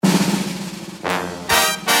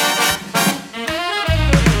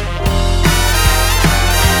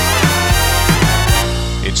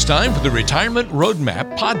time for the Retirement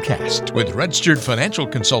Roadmap podcast with registered financial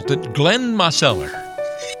consultant Glenn Mosseller.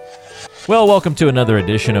 Well, welcome to another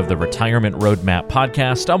edition of the Retirement Roadmap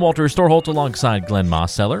podcast. I'm Walter Storholt alongside Glenn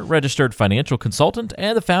Mosseller, registered financial consultant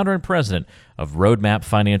and the founder and president of Roadmap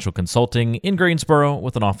Financial Consulting in Greensboro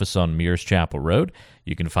with an office on Mears Chapel Road.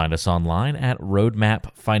 You can find us online at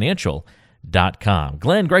roadmapfinancial.com.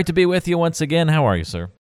 Glenn, great to be with you once again. How are you, sir?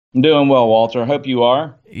 I'm doing well, Walter. I hope you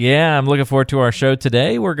are. Yeah, I'm looking forward to our show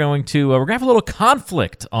today. We're going to have a little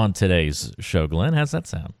conflict on today's show, Glenn. How's that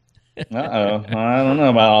sound? Uh-oh. I don't know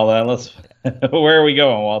about all that. Where are we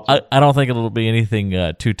going, Walter? I don't think it'll be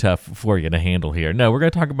anything too tough for you to handle here. No, we're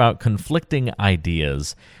going to talk about conflicting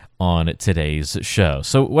ideas on today's show.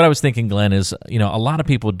 So what I was thinking, Glenn, is, a lot of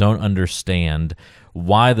people don't understand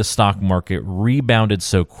why the stock market rebounded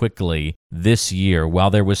so quickly this year while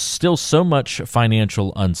there was still so much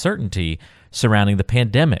financial uncertainty surrounding the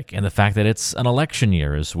pandemic and the fact that it's an election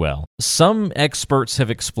year as well. Some experts have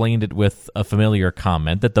explained it with a familiar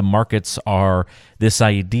comment that the markets are this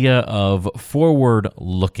idea of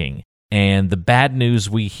forward-looking. And the bad news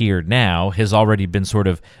we hear now has already been sort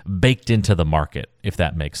of baked into the market, if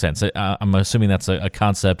that makes sense. I'm assuming that's a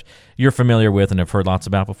concept you're familiar with and have heard lots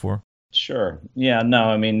about before. Sure. Yeah, no,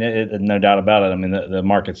 I mean, no doubt about it. I mean, the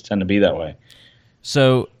markets tend to be that way.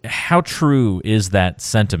 So how true is that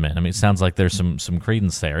sentiment? I mean, it sounds like there's some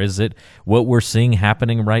credence there. Is it what we're seeing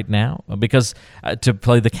happening right now? Because to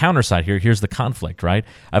play the counter side here, here's the conflict, right?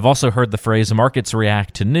 I've also heard the phrase markets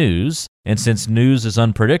react to news, and since news is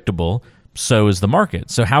unpredictable, so is the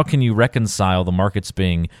market. So how can you reconcile the markets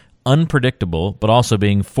being unpredictable but also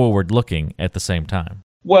being forward-looking at the same time?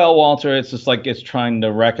 Well, Walter, it's just like it's trying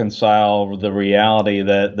to reconcile the reality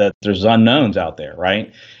that there's unknowns out there,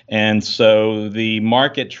 right? And so the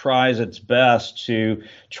market tries its best to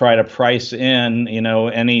try to price in,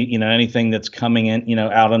 anything that's coming in,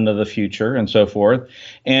 out into the future and so forth.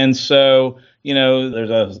 And so,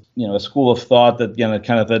 there's a school of thought that,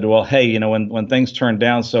 kind of said, well, hey, when things turned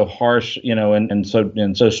down so harsh, and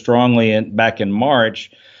so strongly back in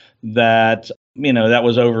March that, that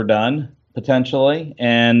was overdone potentially.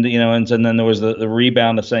 And, and then there was the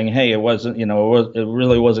rebound of saying, hey, it wasn't, it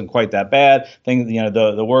really wasn't quite that bad. Things,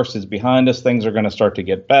 the worst is behind us. Things are going to start to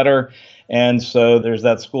get better. And so there's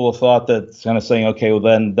that school of thought that's kind of saying, okay, well,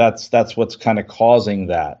 then that's what's kind of causing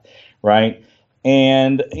that. Right.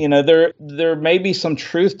 And, there may be some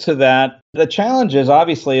truth to that. The challenge is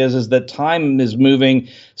obviously is that time is moving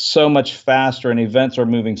so much faster and events are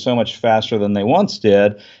moving so much faster than they once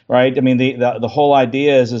did, right? I mean, the whole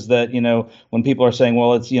idea is that, when people are saying,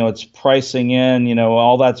 well, it's pricing in,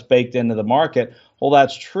 all that's baked into the market. Well,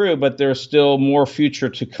 that's true, but there's still more future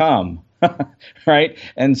to come, right?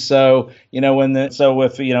 And so,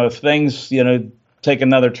 if things, take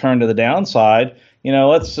another turn to the downside,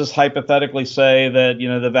 let's just hypothetically say that,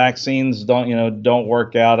 the vaccines don't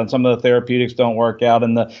work out and some of the therapeutics don't work out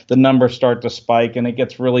and the numbers start to spike and it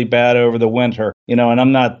gets really bad over the winter, and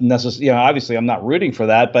I'm not necessarily, obviously I'm not rooting for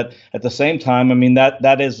that, but at the same time, I mean,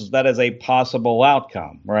 that is a possible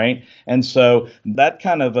outcome, right? And so that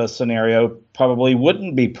kind of a scenario probably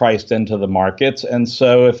wouldn't be priced into the markets. And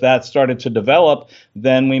so if that started to develop,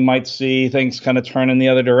 then we might see things kind of turn in the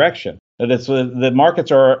other direction. That it's the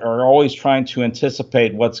markets are always trying to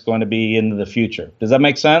anticipate what's going to be into the future. Does that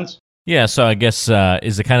make sense? Yeah, so I guess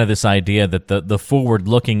is it kind of this idea that the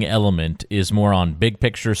forward-looking element is more on big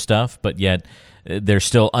picture stuff, but yet there's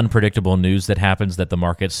still unpredictable news that happens that the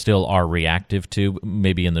markets still are reactive to,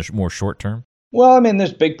 maybe in the more short term? Well, I mean,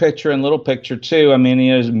 there's big picture and little picture too. I mean,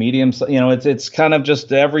 there's medium, it's kind of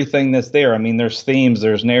just everything that's there. I mean, there's themes,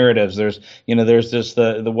 there's narratives, there's just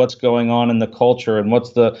the what's going on in the culture and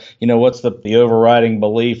what's the overriding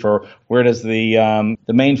belief, or where does the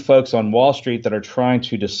main folks on Wall Street that are trying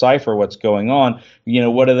to decipher what's going on,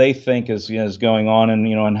 what do they think is going on, and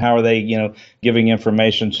and how are they giving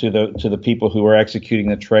information to the people who are executing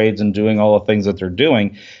the trades and doing all the things that they're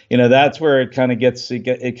doing. That's where it kind of gets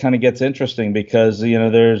interesting, because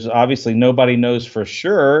there's obviously nobody knows for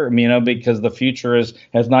sure, because the future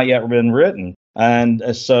has not yet been written.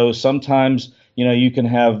 And so sometimes you can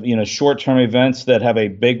have short-term events that have a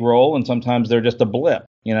big role, and sometimes they're just a blip.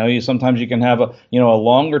 Sometimes you can have a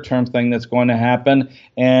longer term thing that's going to happen,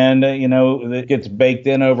 and it gets baked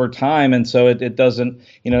in over time, and so it doesn't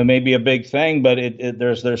may be a big thing, but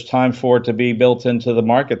there's time for it to be built into the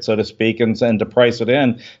market, so to speak, and to price it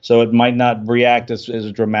in, so it might not react as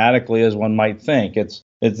dramatically as one might think. It's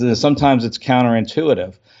sometimes it's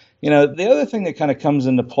counterintuitive. The other thing that kind of comes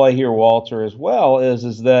into play here, Walter, as well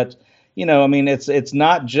is that I mean, it's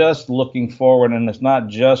not just looking forward, and it's not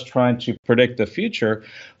just trying to predict the future,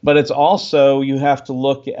 but it's also you have to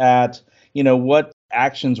look at, what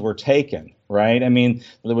actions were taken, right? I mean,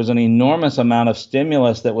 there was an enormous amount of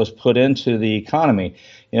stimulus that was put into the economy.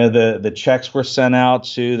 The checks were sent out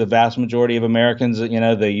to the vast majority of Americans.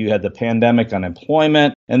 You had the pandemic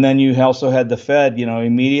unemployment, and then you also had the Fed,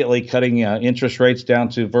 immediately cutting interest rates down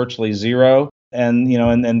to virtually zero,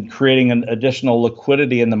 and creating an additional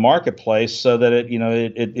liquidity in the marketplace so that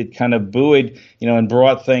it kind of buoyed, and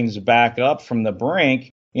brought things back up from the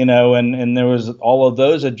brink. And there was all of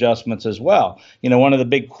those adjustments as well. One of the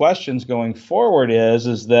big questions going forward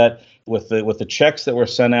is that with the checks that were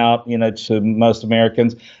sent out, to most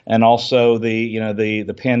Americans, and also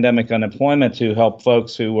the pandemic unemployment to help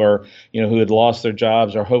folks who were, who had lost their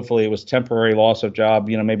jobs, or hopefully it was temporary loss of job,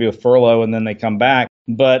 maybe a furlough, and then they come back.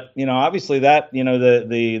 But obviously that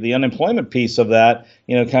the unemployment piece of that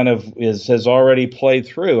kind of has already played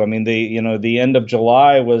through. I mean, the end of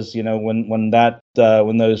July was when that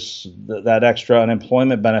extra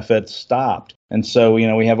unemployment benefit stopped, and so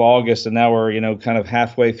we have August, and now we're kind of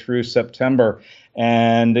halfway through September,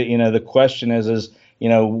 and the question is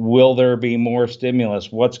will there be more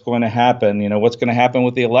stimulus? What's going to happen? What's going to happen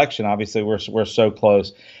with the election? Obviously, we're so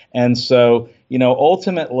close. And so,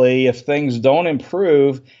 ultimately, if things don't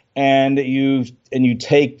improve and you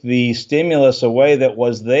take the stimulus away that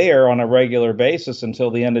was there on a regular basis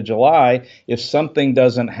until the end of July, if something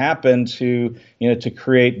doesn't happen to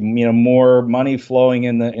create more money flowing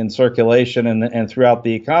in circulation and throughout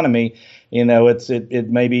the economy, it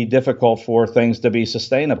may be difficult for things to be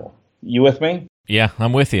sustainable. You with me? Yeah,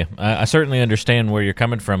 I'm with you. I certainly understand where you're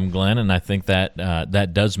coming from, Glenn, and I think that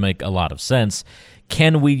that does make a lot of sense.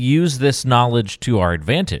 Can we use this knowledge to our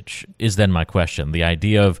advantage, is then my question. The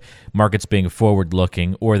idea of markets being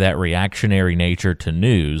forward-looking or that reactionary nature to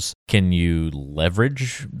news, can you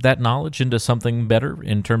leverage that knowledge into something better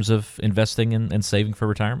in terms of investing and saving for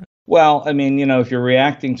retirement? Well, I mean, if you're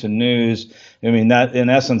reacting to news, I mean, that in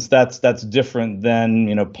essence, that's different than,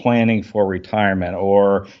 planning for retirement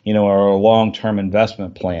or a long-term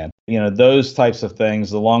investment plan. Those types of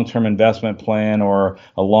things, the long-term investment plan or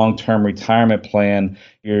a long-term retirement plan,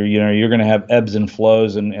 you're going to have ebbs and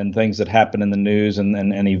flows and things that happen in the news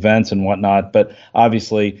and events and whatnot. But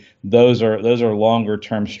obviously, those are longer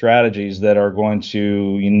term strategies that are going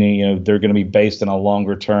to, they're going to be based on a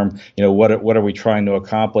longer term, what are we trying to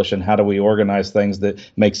accomplish and how do we organize things that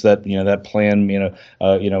makes that, that plan,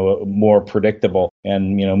 more predictable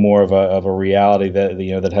and, more of a reality that,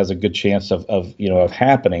 that has a good chance of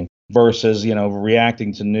happening. Versus,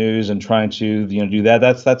 reacting to news and trying to, do that.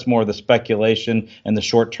 That's more the speculation and the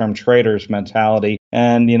short-term traders mentality.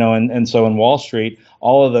 And, and so in Wall Street,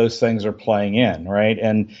 all of those things are playing in, right?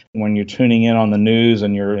 And when you're tuning in on the news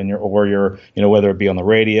and you're whether it be on the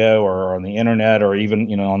radio or on the internet or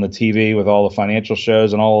even, on the TV with all the financial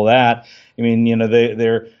shows and all of that, I mean,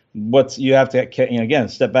 you have to, again,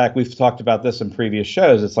 step back. We've talked about this in previous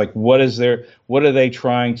shows. It's like, what are they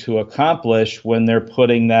trying to accomplish when they're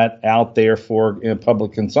putting that out there for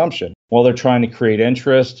public consumption? Well, they're trying to create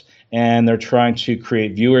interest, and they're trying to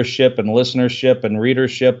create viewership and listenership and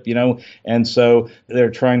readership, and so they're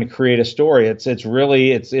trying to create a story.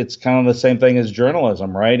 It's kind of the same thing as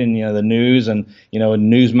journalism, right? And the news and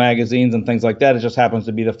news magazines and things like that. It just happens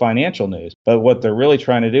to be the financial news. But what they're really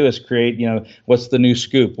trying to do is create, what's the new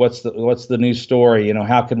scoop? What's the new story?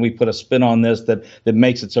 How can we put a spin on this that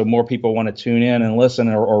makes it so more people want to tune in and listen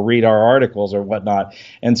or read our articles or whatnot?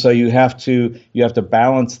 And so you have to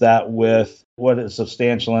balance that with what is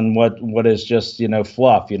substantial and what is just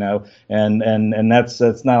fluff, and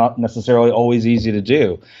that's not necessarily always easy to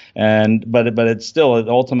do, but it's still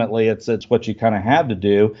ultimately it's what you kind of have to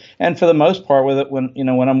do. And for the most part with it, when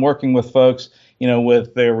I'm working with folks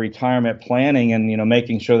with their retirement planning and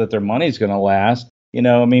making sure that their money's going to last,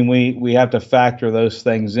 I mean, we have to factor those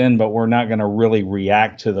things in, but we're not going to really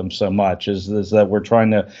react to them so much. Is that we're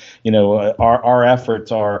trying to, our efforts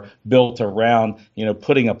are built around,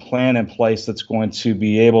 putting a plan in place that's going to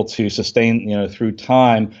be able to sustain, through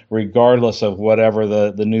time, regardless of whatever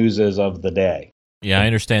the news is of the day. Yeah, I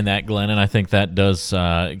understand that, Glenn, and I think that does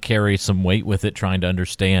carry some weight with it, trying to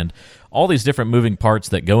understand all these different moving parts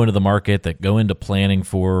that go into the market, that go into planning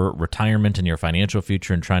for retirement and your financial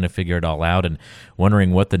future and trying to figure it all out and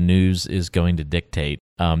wondering what the news is going to dictate.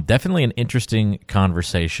 Definitely an interesting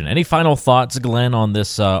conversation. Any final thoughts, Glenn, on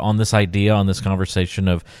this idea, on this conversation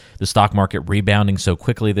of the stock market rebounding so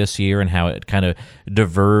quickly this year and how it kind of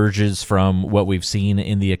diverges from what we've seen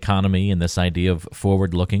in the economy and this idea of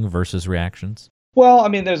forward-looking versus reactions? Well, I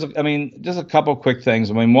mean, just a couple quick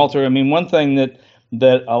things. I mean, Walter, one thing that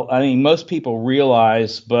that I mean most people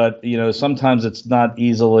realize, but sometimes it's not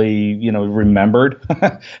easily remembered,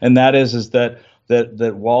 and that is that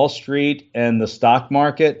Wall Street and the stock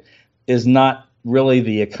market is not really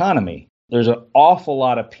the economy. There's an awful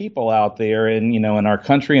lot of people out there in our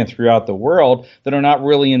country and throughout the world that are not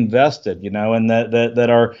really invested, and that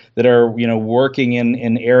are working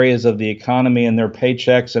in areas of the economy, and their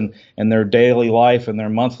paychecks and their daily life and their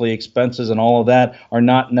monthly expenses and all of that are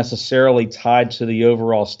not necessarily tied to the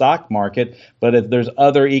overall stock market, but if there's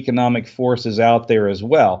other economic forces out there as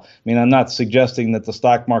well. I mean, I'm not suggesting that the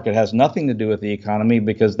stock market has nothing to do with the economy,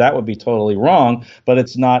 because that would be totally wrong, but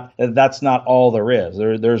that's not all there is.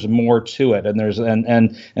 There's more to it,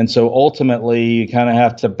 and so ultimately you kind of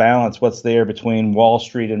have to balance what's there between Wall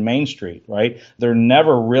Street and Main Street, right? They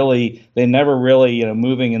never really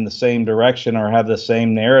moving in the same direction or have the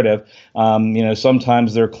same narrative.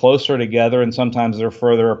 Sometimes they're closer together and sometimes they're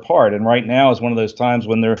further apart, and right now is one of those times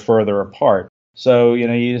when they're further apart. So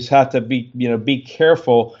you just have to be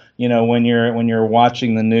careful when you're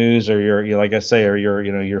watching the news, or you're like I say, or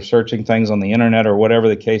you're searching things on the internet or whatever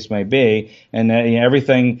the case may be, and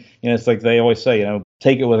everything, it's like they always say,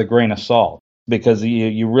 take it with a grain of salt, because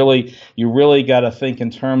you really got to think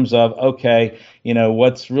in terms of, okay,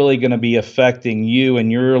 what's really going to be affecting you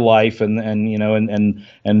and your life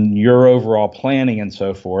and your overall planning and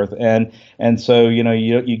so forth, and so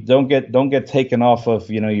you don't get taken off of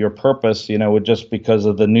your purpose just because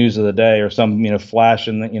of the news of the day or some flash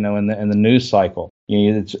in the news cycle.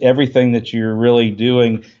 It's everything that you're really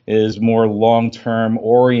doing is more long-term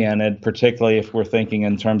oriented, particularly if we're thinking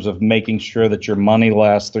in terms of making sure that your money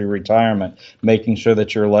lasts through retirement, making sure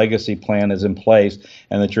that your legacy plan is in place,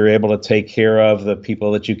 and that you're able to take care of the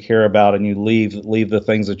people that you care about, and you leave the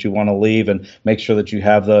things that you want to leave, and make sure that you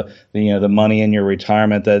have the money in your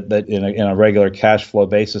retirement that in a regular cash flow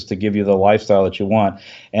basis to give you the lifestyle that you want.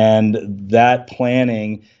 And that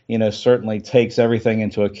planning certainly takes everything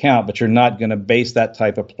into account, but you're not going to base that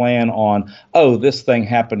type of plan on, oh, this thing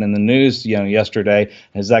happened in the news, yesterday.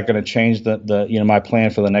 Is that going to change my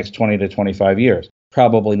plan for the next 20 to 25 years?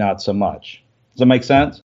 Probably not so much. Does that make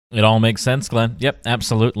sense? It all makes sense, Glenn. Yep,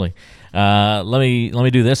 absolutely. Let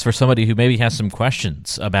me do this for somebody who maybe has some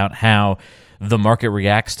questions about how the market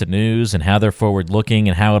reacts to news and how they're forward-looking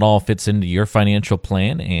and how it all fits into your financial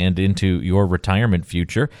plan and into your retirement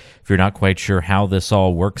future. If you're not quite sure how this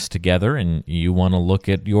all works together and you want to look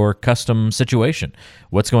at your custom situation,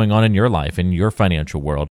 what's going on in your life, in your financial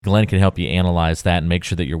world, Glenn can help you analyze that and make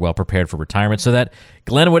sure that you're well prepared for retirement so that,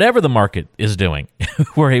 Glenn, whatever the market is doing,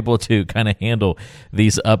 we're able to kind of handle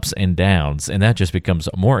these ups and downs. And that just becomes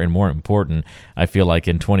more and more important, I feel like,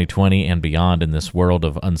 in 2020 and beyond, in this world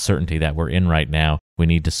of uncertainty that we're in right now. We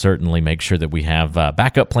need to certainly make sure that we have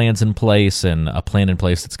backup plans in place and a plan in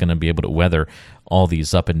place that's going to be able to weather all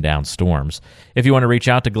these up and down storms. If you want to reach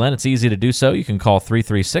out to Glenn, it's easy to do so. You can call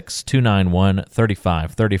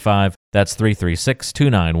 336-291-3535. That's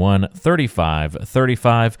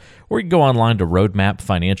 336-291-3535. Or you can go online to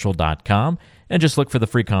roadmapfinancial.com and just look for the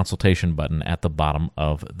free consultation button at the bottom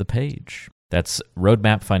of the page. That's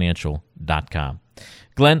roadmapfinancial.com.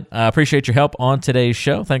 Glenn, I appreciate your help on today's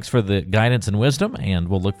show. Thanks for the guidance and wisdom, and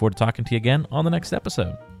we'll look forward to talking to you again on the next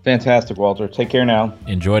episode. Fantastic, Walter. Take care now.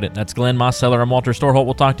 Enjoyed it. That's Glenn Mosseller. I'm Walter Storholt.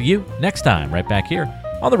 We'll talk to you next time right back here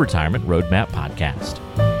on the Retirement Roadmap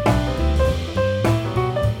Podcast.